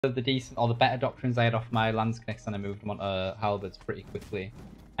the decent or the better doctrines I had off my Lance Connects, and I moved them onto Halberds pretty quickly.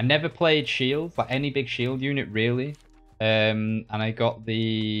 I never played shields, like any big shield unit really. And I got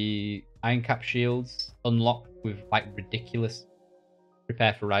the Iron Cap shields unlocked with like ridiculous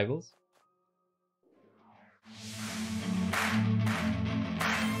prepare for rivals.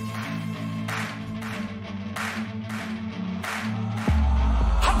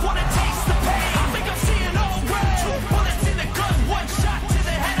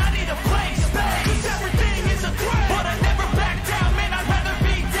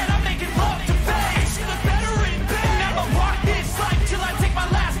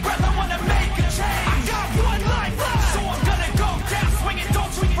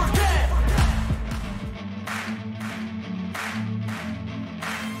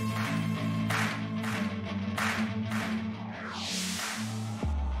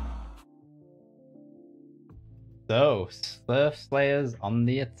 So, Serfslayers on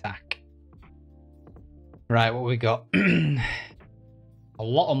the attack. Right, what we got? A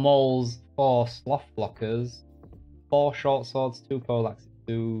lot of mauls, 4 Slothblockers, 4 short swords, 2 poleaxes,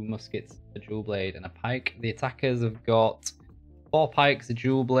 2 muskets, a dual blade, and a pike. The attackers have got 4 pikes, a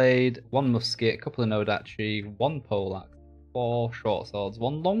dual blade, 1 musket, a couple of nodachi, 1 poleaxe, 4 short swords,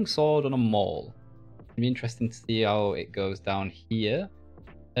 1 long sword, and a maul. It'll be interesting to see how it goes down here.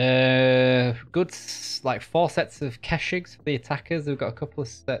 Good, like 4 sets of Keshigs for the attackers. They've got a couple of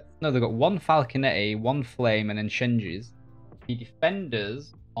sets. No, they've got 1 Falconetti, 1 Flame, and then Shenjis. The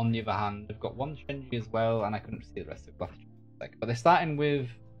defenders, on the other hand, have got 1 Shenji as well, and I couldn't see the rest of the last second. But they're starting with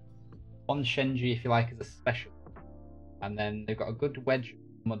 1 Shenji, if you like, as a special. And then they've got a good wedge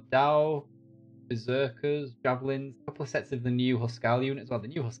of Modao, Berserkers, Javelins, a couple of sets of the new Huskal unit as well. The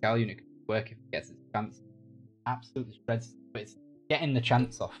new Huskal unit can work if it gets its chance. Absolutely spreads, but it's getting the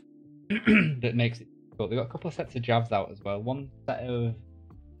chance off that makes it difficult. They've got a couple of sets of Javs out as well. 1 set of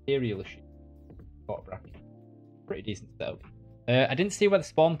Imperial sheets. Pretty decent setup. I didn't see where the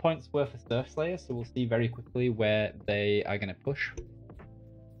spawn points were for Serfslayers, so we'll see very quickly where they are going to push.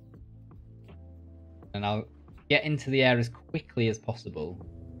 And I'll get into the air as quickly as possible.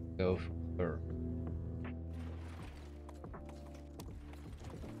 Go for...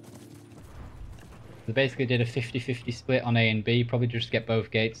 They basically did a 50-50 split on A and B, probably just to get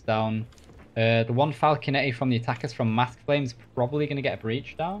both gates down. The 1 Falconetti from the attackers from Mask Flame's probably going to get a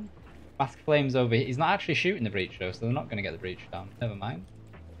breach down. Mask Flame's over here. He's not actually shooting the breach though, so they're not going to get the breach down. Never mind.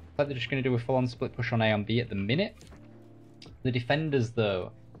 Looks like they're just going to do a full-on split push on A and B at the minute. The defenders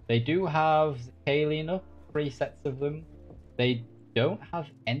though, they do have Heilung up, 3 sets of them. They don't have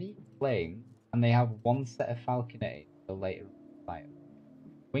any flames, and they have 1 set of Falconetti for later in the fight.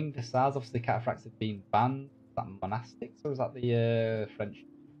 Winged Hussars, obviously Cataphracts have been banned. Is that Monastics or is that the French?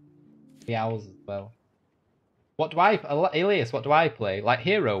 The Owls as well. What do I... Elias, what do I play? Like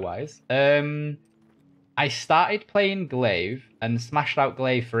hero-wise? I started playing Glaive and smashed out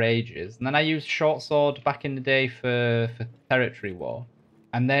Glaive for ages. And then I used Short Sword back in the day for Territory War.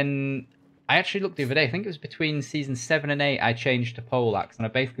 And then I actually looked the other day. I think it was between Season 7 and 8 I changed to Poleaxe. And I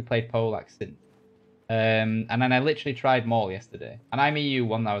basically played Poleaxe since. And then I literally tried Maul yesterday. And I'm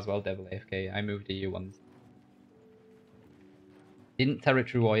EU1 now as well, Devil AFK. I moved EU1s. Didn't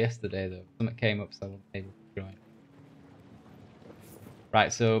Territory War yesterday though. Something came up so I wasn't able to join.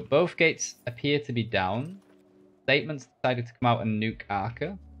 Right, so both gates appear to be down. Statement's decided to come out and nuke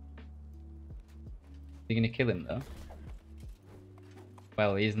Arca. You're going to kill him though?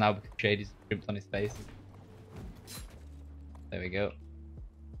 Well, he is now because Shady's jumped on his face. There we go.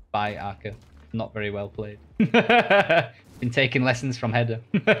 Bye, Arca. Not very well played. Been taking lessons from Header.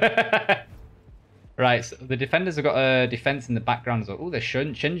 Right, so the defenders have got a defense in the background as well. Oh, the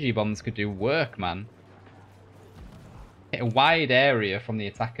Shenji bombs could do work, man. Hit a wide area from the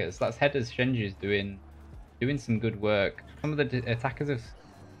attackers. That's Header's Shenji's doing some good work. Some of the attackers are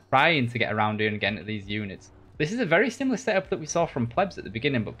trying to get around here and get into these units. This is a very similar setup that we saw from Plebs at the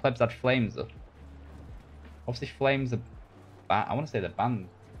beginning, but Plebs had flames up. Obviously, flames are... I want to say they're banned.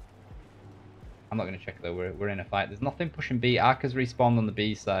 I'm not going to check though, we're in a fight. There's nothing pushing B. Arca's respawned on the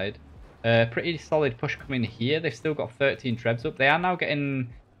B side. Pretty solid push coming here. They've still got 13 trebs up. They are now getting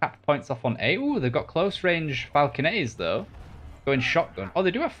cap points off on A. Ooh, they've got close range Falconettis though. Going shotgun. Oh,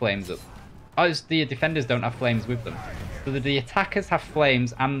 they do have flames up. Oh, it's the defenders don't have flames with them. So the attackers have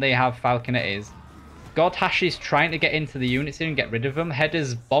flames and they have Falconettis. God Hash is trying to get into the units here and get rid of them.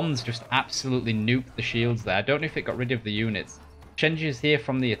 Header's bombs just absolutely nuked the shields there. I don't know if it got rid of the units. Shenji is here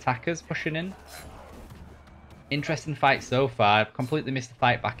from the attackers pushing in. Interesting fight so far. I've completely missed the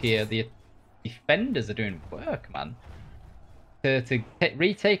fight back here. The defenders are doing work, man. To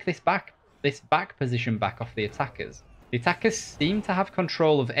retake this back position back off the attackers. The attackers seem to have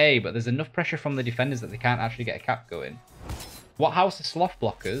control of A, but there's enough pressure from the defenders that they can't actually get a cap going. What house are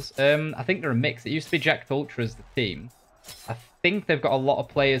Slothblockers? I think they're a mix. It used to be Jacked Ultra as the team. I think they've got a lot of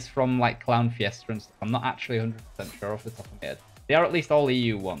players from like Clown Fiesta and stuff. I'm not actually 100% sure off the top of my head. They are at least all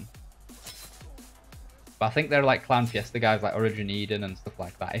EU1. But I think they're like Clown Fiesta guys like Origin Eden and stuff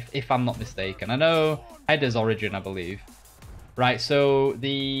like that, if I'm not mistaken. I know Header's Origin, I believe. Right, so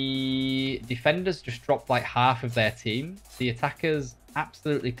the defenders just dropped like half of their team. The attackers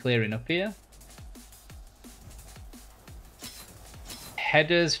absolutely clearing up here.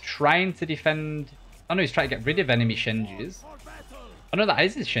 Header's trying to defend... Oh no, he's trying to get rid of enemy Shenjis. Oh no, that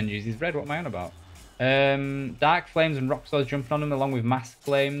is his Shenjis. He's red. What am I on about? Dark Flames and Rock Swords jumping on him along with Mass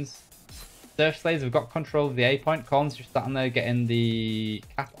Flames. Serfslayers have got control of the A point. Corn's just sat on there getting the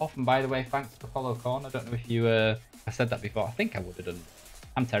cap off. And by the way, thanks for follow Corn. I don't know if you... I said that before. I think I would have done.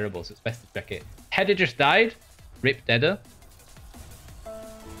 I'm terrible, so it's best to check it. Header just died. Rip Deader.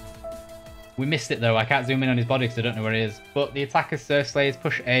 We missed it though. I can't zoom in on his body because I don't know where he is. But the attackers, Serfslayers,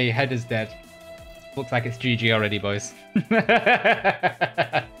 push A. Header's dead. Looks like it's GG already, boys.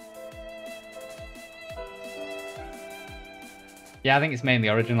 Yeah, I think it's mainly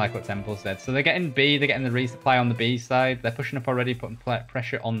Origin, like what Temple said. So they're getting B. They're getting the resupply on the B side. They're pushing up already, putting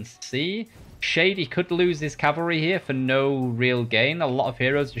pressure on C. Shady could lose his cavalry here for no real gain. A lot of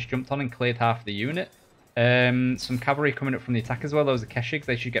heroes just jumped on and cleared half the unit. Some cavalry coming up from the attack as well. Those are Keshigs.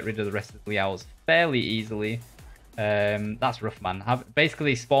 They should get rid of the rest of the Liaos fairly easily. That's rough, man.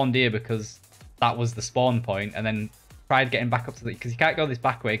 Basically spawned here because that was the spawn point, and then tried getting back up to the... Because you can't go this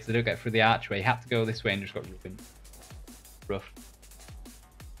back way because they don't get through the archway. You have to go this way and just got ruined. Rough.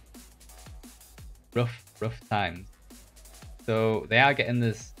 Rough times. So they are getting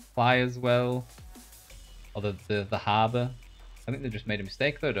this supply as well. Or the harbour. I think they just made a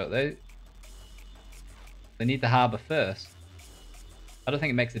mistake though, don't they? They need the harbour first. I don't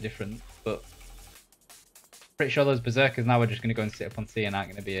think it makes a difference, but pretty sure those berserkers now are just going to go and sit up on C and aren't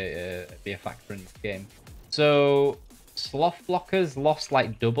going to be a factor in this game. So Slothblockers lost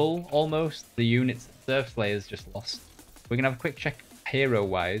like double almost the units that Serfslayers just lost. We're going to have a quick check hero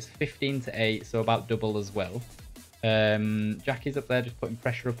wise. 15 to 8, so about double as well. Jackie's up there just putting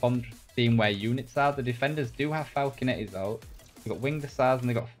pressure upon, seeing where units are. The defenders do have Falconettis out. They've got Winged Hussars and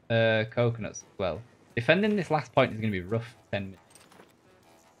they've got Coconuts as well. Defending this last point is going to be rough 10 minutes.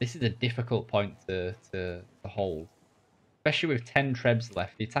 This is a difficult point to hold. Especially with 10 trebs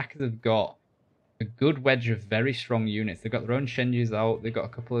left. The attackers have got a good wedge of very strong units. They've got their own Shenjis out. They've got a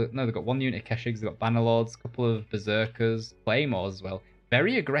couple of... No, they've got one unit of Keshigs. They've got Bannerlords, a couple of Berserkers, Claymores as well.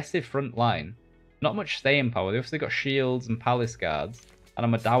 Very aggressive front line. Not much staying power. They also got shields and palace guards. And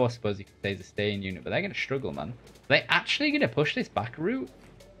a Madao, I suppose you could say, is a staying unit. But they're going to struggle, man. Are they actually going to push this back route?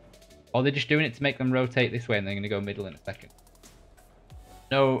 Or are they just doing it to make them rotate this way and they're going to go middle in a second?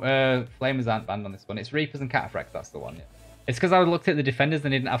 No, Flamers aren't banned on this one. It's Reapers and Cataphracts, that's the one, yeah. It's because I looked at the defenders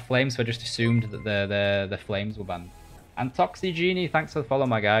and they didn't have flames, so I just assumed that the flames were banned. And Toxie Genie, thanks for the follow,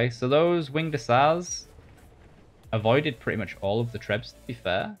 my guy. So those Winged Hussars avoided pretty much all of the trebs, to be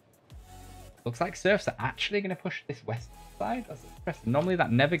fair. Looks like Serfs are actually going to push this west side. That's interesting. Normally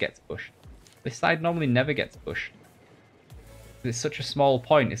that never gets pushed. This side normally never gets pushed. It's such a small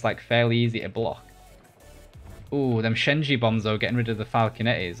point, it's like fairly easy to block. Ooh, them Shenji bombs though, getting rid of the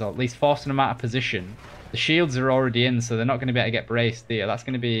Falconettis, or at least forcing them out of position. The shields are already in, so they're not going to be able to get braced here. That's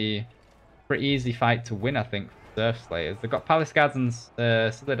going to be a pretty easy fight to win, I think, for Serfslayers. They've got Palace Guards and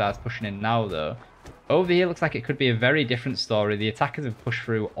Silidars pushing in now, though. Over here, looks like it could be a very different story. The attackers have pushed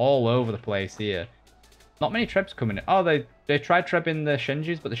through all over the place here. Not many trebs coming in. Oh, they tried trebbing the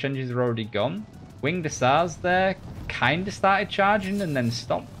Shenjis, but the Shenjis are already gone. Winged Hussars there kind of started charging and then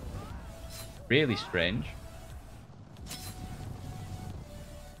stopped. Really strange.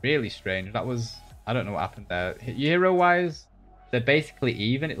 Really strange. That was... I don't know what happened there. Hero-wise, they're basically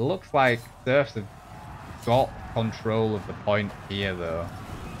even. It looks like Serfs have got control of the point here, though.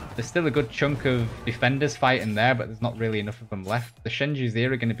 There's still a good chunk of defenders fighting there, but there's not really enough of them left. The Shenjis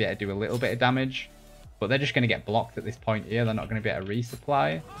here are going to be able to do a little bit of damage, but they're just going to get blocked at this point here. They're not going to be able to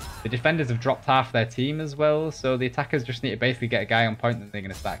resupply. The defenders have dropped half their team as well, so the attackers just need to basically get a guy on point and they're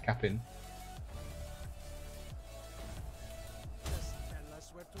going to start capping.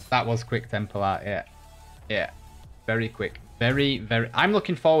 That was quick, Temple art, yeah. Yeah, very quick. Very... I'm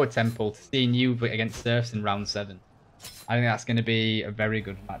looking forward, Temple, to seeing you against Serfs in round 7. I think that's going to be a very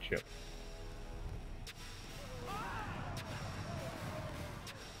good matchup.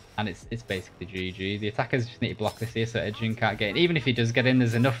 And it's basically GG. The attackers just need to block this here so Edging can't get in. Even if he does get in,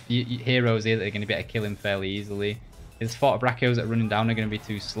 there's enough heroes here that are going to be able to kill him fairly easily. His Forte Brachios that are running down are going to be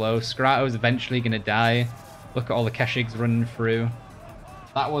too slow. Scrato's eventually going to die. Look at all the Keshigs running through.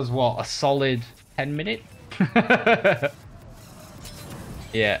 That was, what, a solid 10 minutes?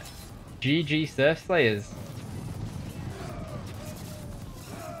 Yeah. GG Serfslayers.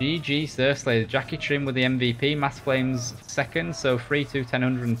 GG Serfslayers. Jackie Trim with the MVP. Mass Flames second. So 3-2,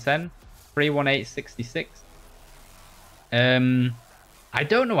 1010. 3-1-8, 66. I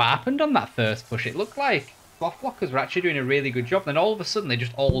don't know what happened on that first push. It looked like Slothblockers were actually doing a really good job. Then all of a sudden, they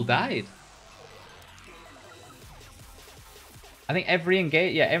just all died. I think every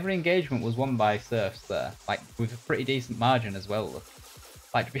engagement was won by Serfs there. Like, with a pretty decent margin as well.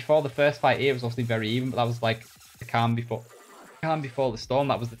 Like, before the first fight here, it was obviously very even, but that was like the calm before the storm.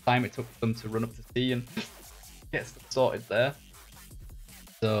 That was the time it took them to run up to sea and get stuff sorted there.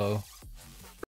 So,